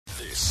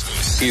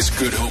This is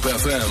Good Hope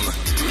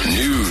FM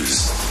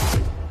News.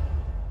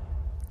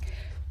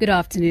 Good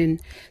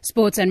afternoon.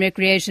 Sports and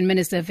Recreation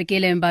Minister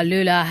Fikile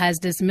Mbalula has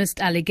dismissed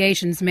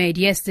allegations made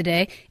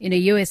yesterday in a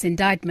U.S.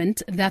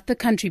 indictment that the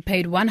country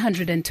paid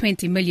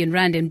 120 million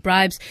rand in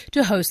bribes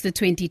to host the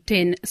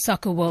 2010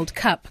 Soccer World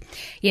Cup.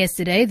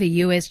 Yesterday, the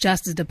U.S.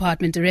 Justice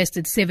Department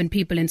arrested 7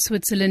 people in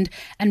Switzerland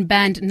and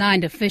banned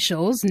 9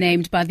 officials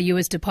named by the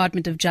U.S.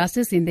 Department of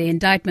Justice in their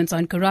indictments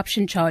on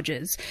corruption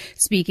charges.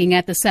 Speaking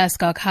at the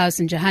Saskok House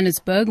in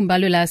Johannesburg,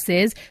 Mbalula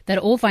says that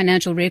all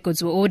financial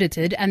records were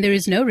audited and there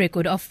is no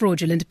record of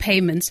fraudulent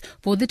payments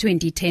for the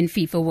 2010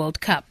 FIFA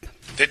World Cup.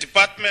 The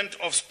Department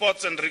of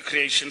Sports and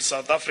Recreation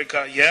South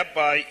Africa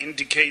hereby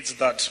indicates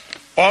that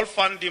all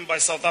funding by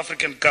South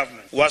African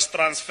government was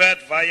transferred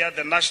via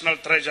the National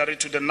Treasury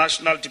to the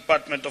National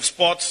Department of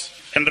Sports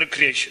and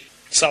Recreation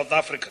South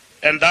Africa,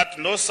 and that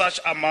no such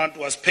amount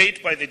was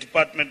paid by the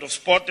Department of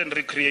Sport and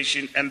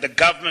Recreation and the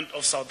government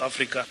of South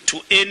Africa to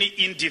any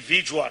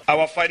individual.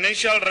 Our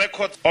financial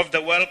records of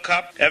the World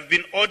Cup have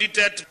been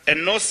audited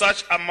and no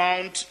such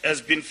amount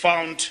has been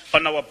found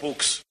on our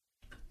books.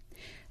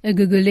 A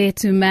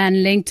Gugulethu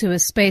man linked to a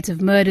spate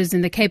of murders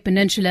in the Cape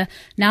Peninsula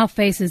now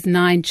faces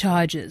 9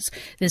 charges.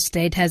 The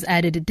state has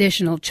added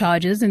additional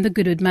charges in the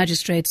Goodwood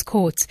Magistrates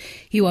Court.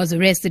 He was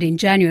arrested in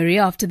January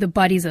after the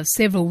bodies of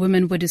several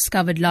women were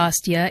discovered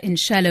last year in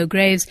shallow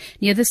graves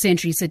near the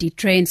Century City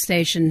train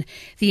station.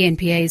 The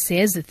NPA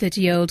says the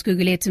 30-year-old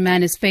Gugulethu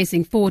man is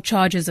facing 4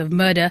 charges of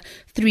murder,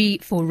 3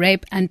 for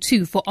rape and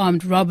 2 for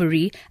armed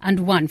robbery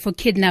and 1 for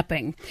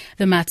kidnapping.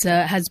 The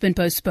matter has been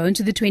postponed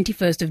to the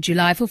 21st of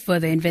July for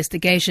further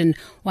investigation.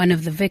 One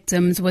of the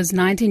victims was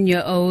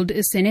 19-year-old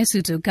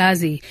Senesuto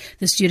Gazi.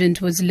 The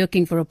student was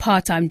looking for a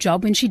part-time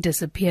job when she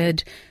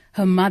disappeared.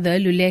 Her mother,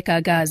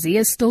 Luleka Gazi,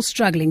 is still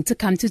struggling to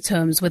come to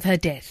terms with her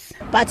death.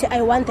 But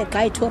I want the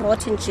guy to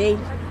rot in jail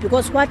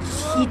because what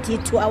he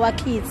did to our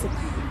kids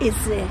is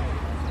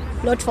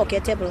not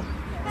forgettable.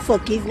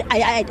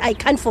 I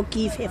can't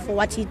forgive her for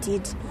what he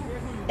did,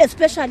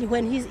 especially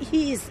when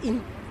he is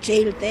in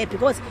jail there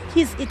because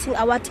he's eating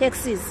our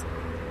taxes.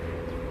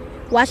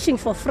 Washing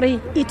for free,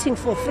 eating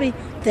for free.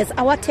 There's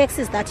our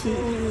taxes that he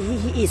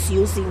is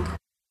using.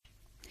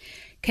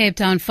 Cape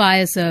Town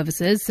Fire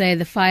Services say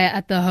the fire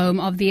at the home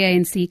of the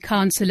ANC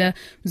councillor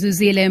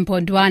Fikile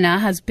Mbalula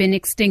has been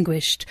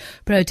extinguished.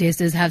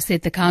 Protesters have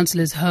set the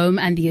councillor's home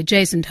and the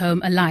adjacent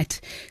home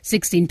alight.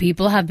 16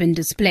 people have been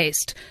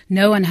displaced.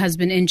 No one has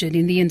been injured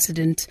in the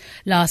incident.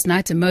 Last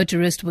night, a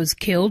motorist was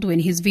killed when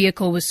his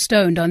vehicle was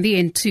stoned on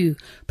the N2.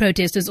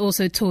 Protesters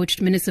also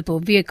torched municipal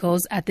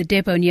vehicles at the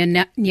depot near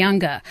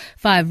Nyanga.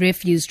 5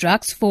 refuse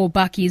trucks, 4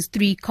 bakkies,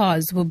 3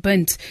 cars were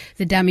burnt.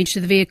 The damage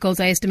to the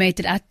vehicles are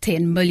estimated at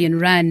 10 million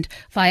rand.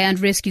 Fire and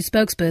Rescue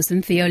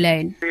spokesperson Theo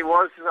Lane. There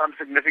was some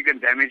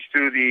significant damage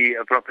to the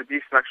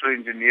property. Structural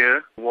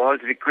engineer was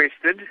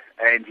requested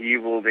and he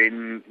will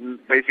then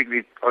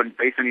basically,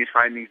 based on his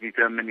findings,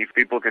 determine if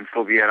people can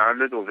still be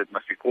around it or if it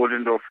must be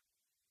cordoned off.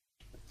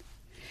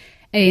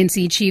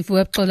 ANC Chief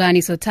Whip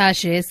Xolani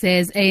Sotashe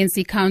says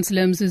ANC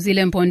Councillor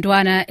Fikile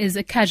Mbalula is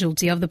a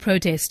casualty of the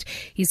protest.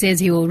 He says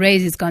he will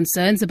raise his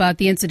concerns about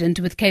the incident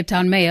with Cape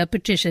Town Mayor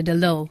Patricia de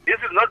Lille. This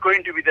is not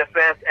going to be the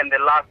first and the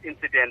last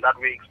incident that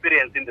we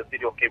experience in the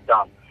city of Cape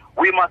Town.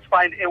 We must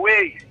find a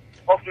way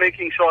of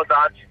making sure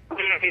that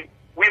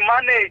we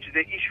manage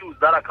the issues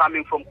that are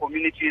coming from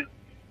communities,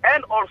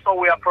 and also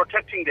we are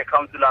protecting the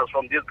councillors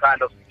from this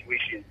kind of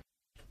situation.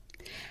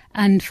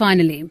 And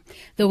finally,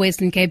 the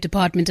Western Cape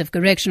Department of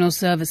Correctional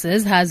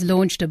Services has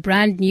launched a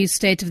brand new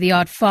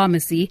state-of-the-art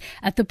pharmacy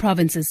at the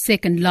province's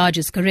second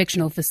largest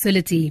correctional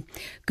facility.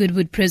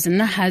 Goodwood Prison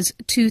has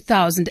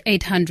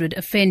 2,800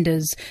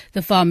 offenders.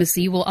 The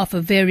pharmacy will offer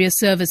various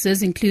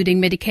services including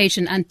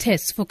medication and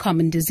tests for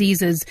common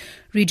diseases.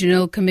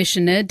 Regional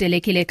Commissioner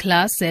Delekile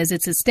Klaas says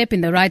it's a step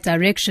in the right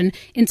direction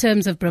in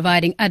terms of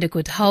providing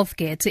adequate health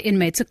care to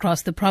inmates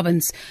across the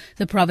province.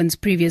 The province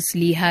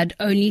previously had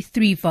only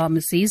 3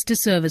 pharmacies to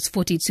service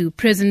 42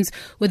 prisons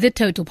with a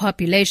total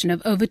population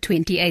of over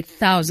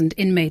 28,000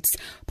 inmates.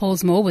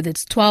 Pollsmoor, with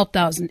its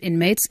 12,000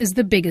 inmates, is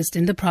the biggest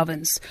in the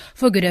province.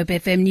 For Good Hope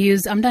FM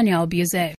News, I'm Danielle Buzet.